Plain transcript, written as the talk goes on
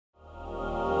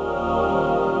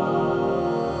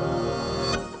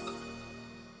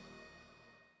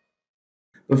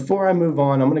Before I move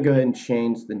on, I'm going to go ahead and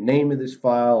change the name of this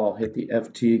file. I'll hit the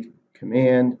FT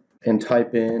command and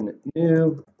type in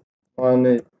new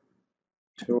monitor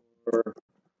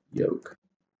yoke.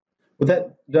 With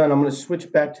that done, I'm going to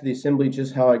switch back to the assembly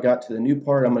just how I got to the new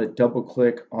part. I'm going to double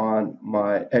click on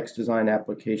my xDesign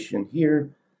application here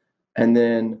and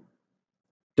then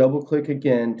double click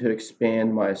again to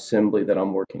expand my assembly that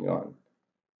I'm working on.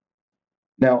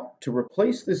 Now, to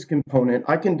replace this component,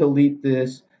 I can delete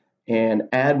this and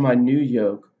add my new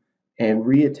yoke and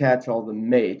reattach all the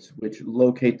mates, which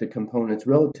locate the components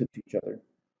relative to each other.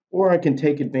 Or I can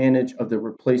take advantage of the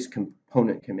replace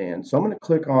component command. So I'm going to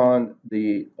click on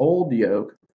the old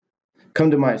yoke,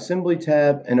 come to my assembly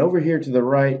tab, and over here to the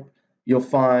right, you'll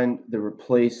find the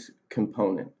replace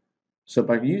component. So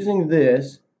by using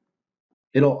this,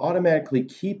 it'll automatically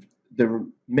keep the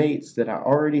mates that I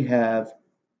already have,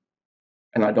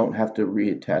 and I don't have to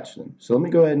reattach them. So let me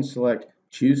go ahead and select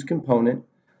choose component.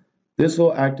 This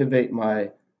will activate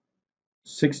my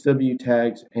 6W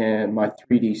tags and my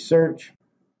 3D search.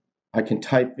 I can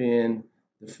type in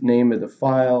the name of the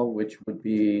file, which would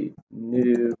be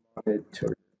new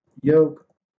monitor yoke.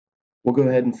 We'll go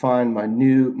ahead and find my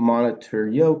new monitor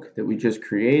yoke that we just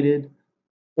created,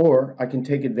 or I can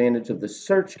take advantage of the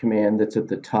search command that's at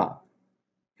the top.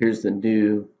 Here's the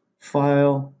new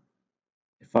file.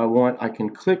 If I want, I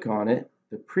can click on it.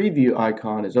 The preview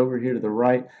icon is over here to the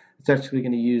right. It's actually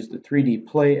going to use the 3D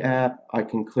Play app. I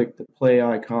can click the play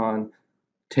icon,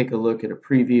 take a look at a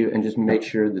preview, and just make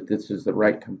sure that this is the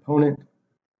right component.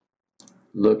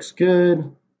 Looks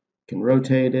good. Can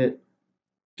rotate it,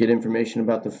 get information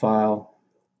about the file.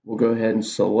 We'll go ahead and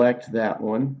select that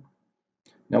one.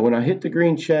 Now when I hit the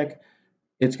green check,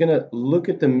 it's going to look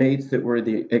at the mates that were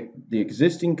the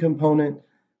existing component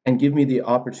and give me the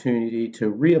opportunity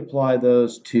to reapply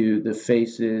those to the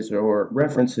faces or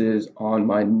references on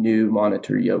my new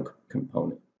monitor yoke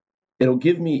component. It'll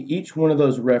give me each one of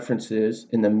those references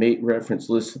in the mate reference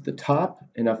list at the top,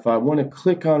 and if I want to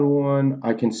click on one,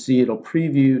 I can see it'll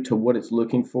preview to what it's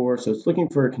looking for. So it's looking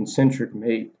for a concentric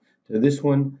mate to this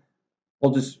one.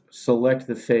 I'll just select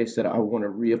the face that I want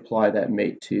to reapply that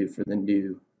mate to for the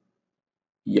new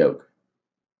yoke.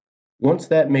 Once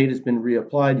that mate has been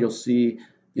reapplied, you'll see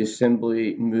the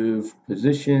assembly move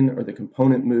position or the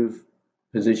component move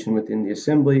position within the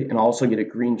assembly, and I'll also get a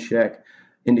green check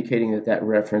indicating that that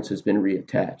reference has been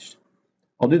reattached.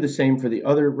 I'll do the same for the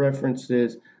other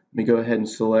references. Let me go ahead and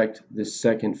select this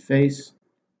second face.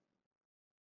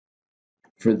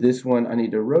 For this one, I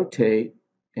need to rotate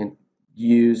and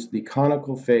use the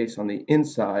conical face on the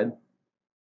inside.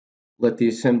 Let the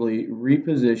assembly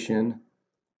reposition.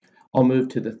 I'll move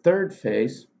to the third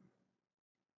face,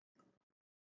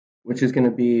 which is going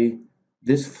to be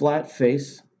this flat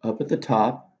face up at the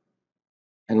top.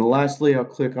 And lastly, I'll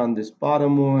click on this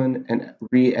bottom one and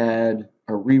re-add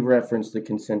or re-reference the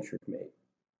concentric mate.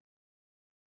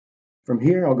 From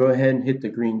here, I'll go ahead and hit the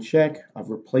green check. I've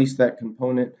replaced that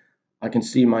component. I can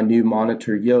see my new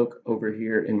monitor yoke over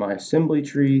here in my assembly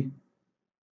tree.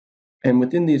 And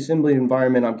within the assembly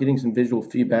environment, I'm getting some visual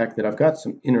feedback that I've got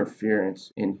some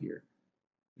interference in here.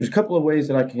 There's a couple of ways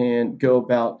that I can go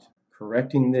about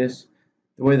correcting this.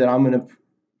 The way that I'm going to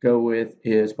go with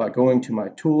is by going to my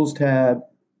Tools tab,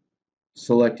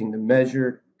 selecting the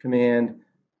Measure command,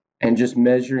 and just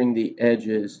measuring the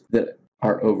edges that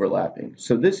are overlapping.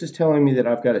 So this is telling me that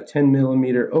I've got a 10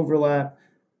 millimeter overlap.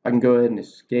 I can go ahead and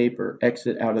escape or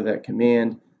exit out of that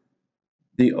command.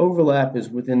 The overlap is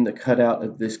within the cutout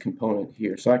of this component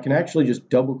here. So I can actually just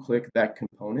double click that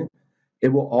component. It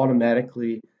will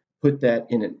automatically put that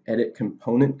in an edit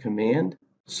component command.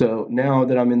 So now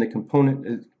that I'm in the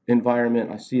component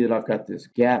environment, I see that I've got this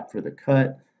gap for the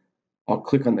cut. I'll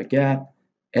click on the gap,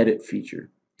 edit feature.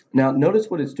 Now notice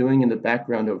what it's doing in the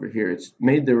background over here. It's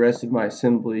made the rest of my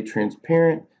assembly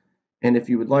transparent. And if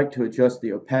you would like to adjust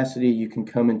the opacity, you can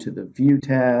come into the View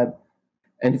tab.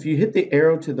 And if you hit the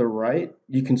arrow to the right,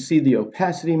 you can see the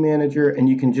opacity manager, and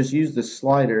you can just use the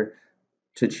slider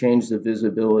to change the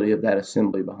visibility of that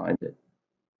assembly behind it.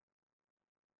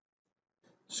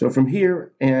 So from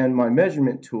here and my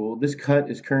measurement tool, this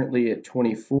cut is currently at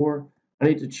 24. I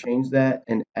need to change that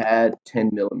and add 10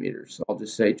 millimeters. So I'll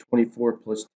just say 24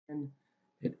 plus 10,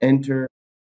 hit enter,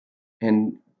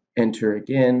 and enter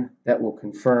again. That will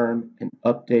confirm and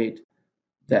update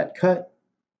that cut.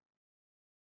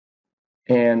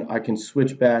 And I can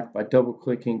switch back by double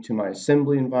clicking to my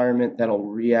assembly environment. That'll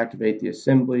reactivate the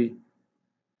assembly.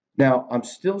 Now I'm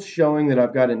still showing that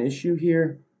I've got an issue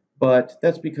here, but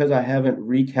that's because I haven't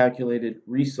recalculated,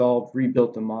 resolved,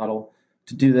 rebuilt the model.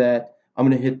 To do that, I'm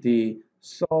going to hit the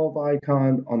solve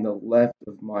icon on the left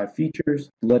of my features,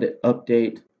 let it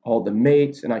update all the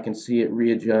mates, and I can see it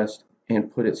readjust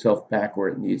and put itself back where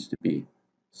it needs to be.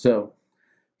 So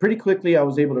pretty quickly, I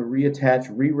was able to reattach,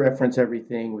 re-reference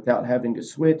everything without having to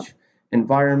switch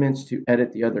environments to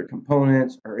edit the other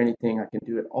components or anything. I can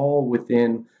do it all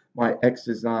within my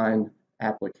xDesign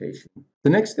application. The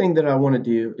next thing that I want to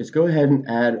do is go ahead and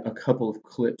add a couple of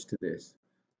clips to this.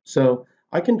 So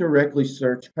I can directly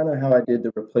search, kind of how I did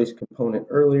the replace component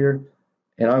earlier,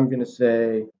 and I'm going to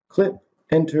say clip,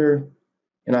 enter,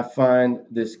 and I find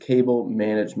this cable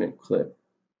management clip.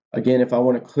 Again, if I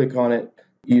want to click on it,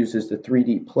 uses the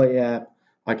 3D Play app,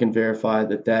 I can verify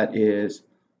that that is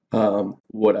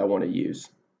what I want to use.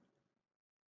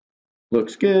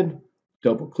 Looks good,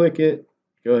 double click it,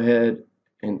 go ahead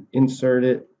and insert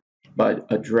it by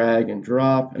a drag and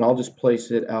drop, and I'll just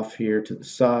place it off here to the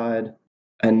side,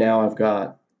 and now I've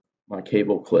got my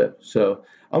cable clip. So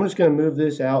I'm just going to move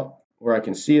this out where I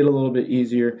can see it a little bit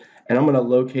easier, and I'm going to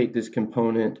locate this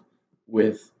component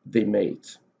with the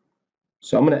mates.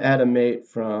 So I'm going to add a mate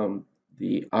from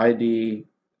the ID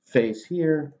face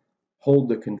here, hold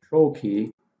the control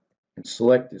key, and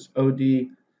select this OD,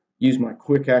 use my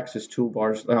quick access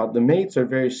toolbars. Now the mates are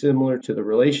very similar to the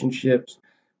relationships.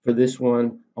 For this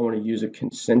one, I want to use a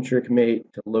concentric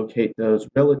mate to locate those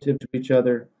relative to each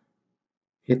other.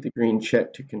 Hit the green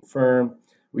check to confirm.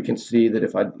 We can see that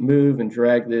if I move and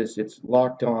drag this, it's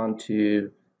locked on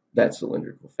to that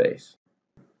cylindrical face.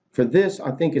 For this,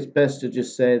 I think it's best to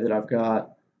just say that I've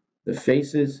got the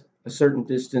faces a certain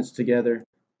distance together,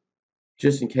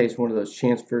 just in case one of those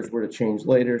transfers were to change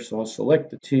later. So I'll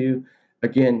select the two,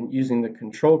 again, using the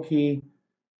control key,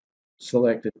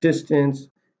 select a distance,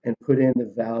 and put in the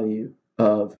value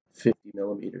of 50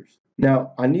 millimeters.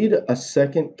 Now, I need a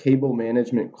second cable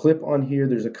management clip on here.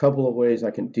 There's a couple of ways I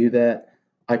can do that.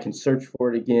 I can search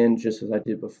for it again, just as I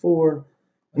did before.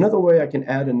 Another way I can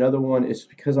add another one is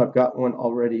because I've got one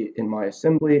already in my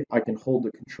assembly, I can hold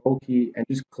the control key and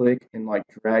just click and like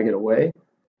drag it away.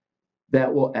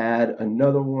 That will add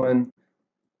another one,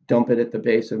 dump it at the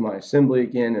base of my assembly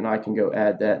again, and I can go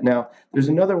add that. Now, there's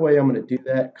another way I'm going to do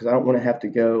that because I don't want to have to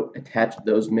go attach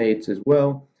those mates as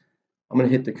well. I'm going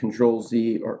to hit the Control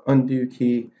Z or undo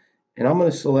key, and I'm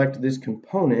going to select this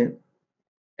component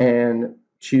and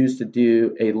choose to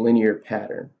do a linear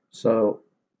pattern. So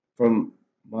from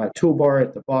my toolbar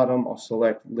at the bottom, I'll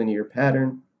select linear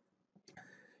pattern,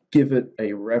 give it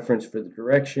a reference for the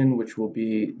direction, which will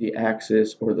be the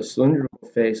axis or the cylindrical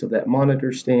face of that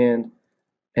monitor stand,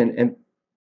 and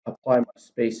apply my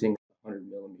spacing 100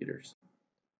 millimeters.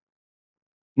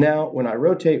 Now, when I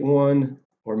rotate one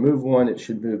or move one, it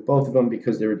should move both of them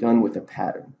because they were done with a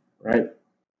pattern, right?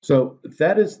 So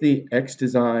that is the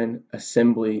xDesign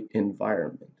assembly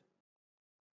environment.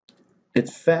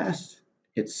 It's fast,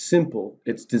 it's simple,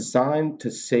 it's designed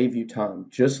to save you time,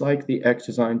 just like the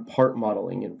xDesign part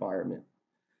modeling environment.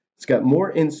 It's got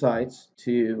more insights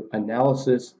to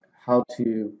analysis, how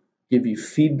to give you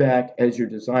feedback as you're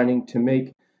designing to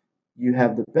make you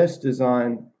have the best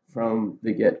design from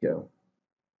the get-go.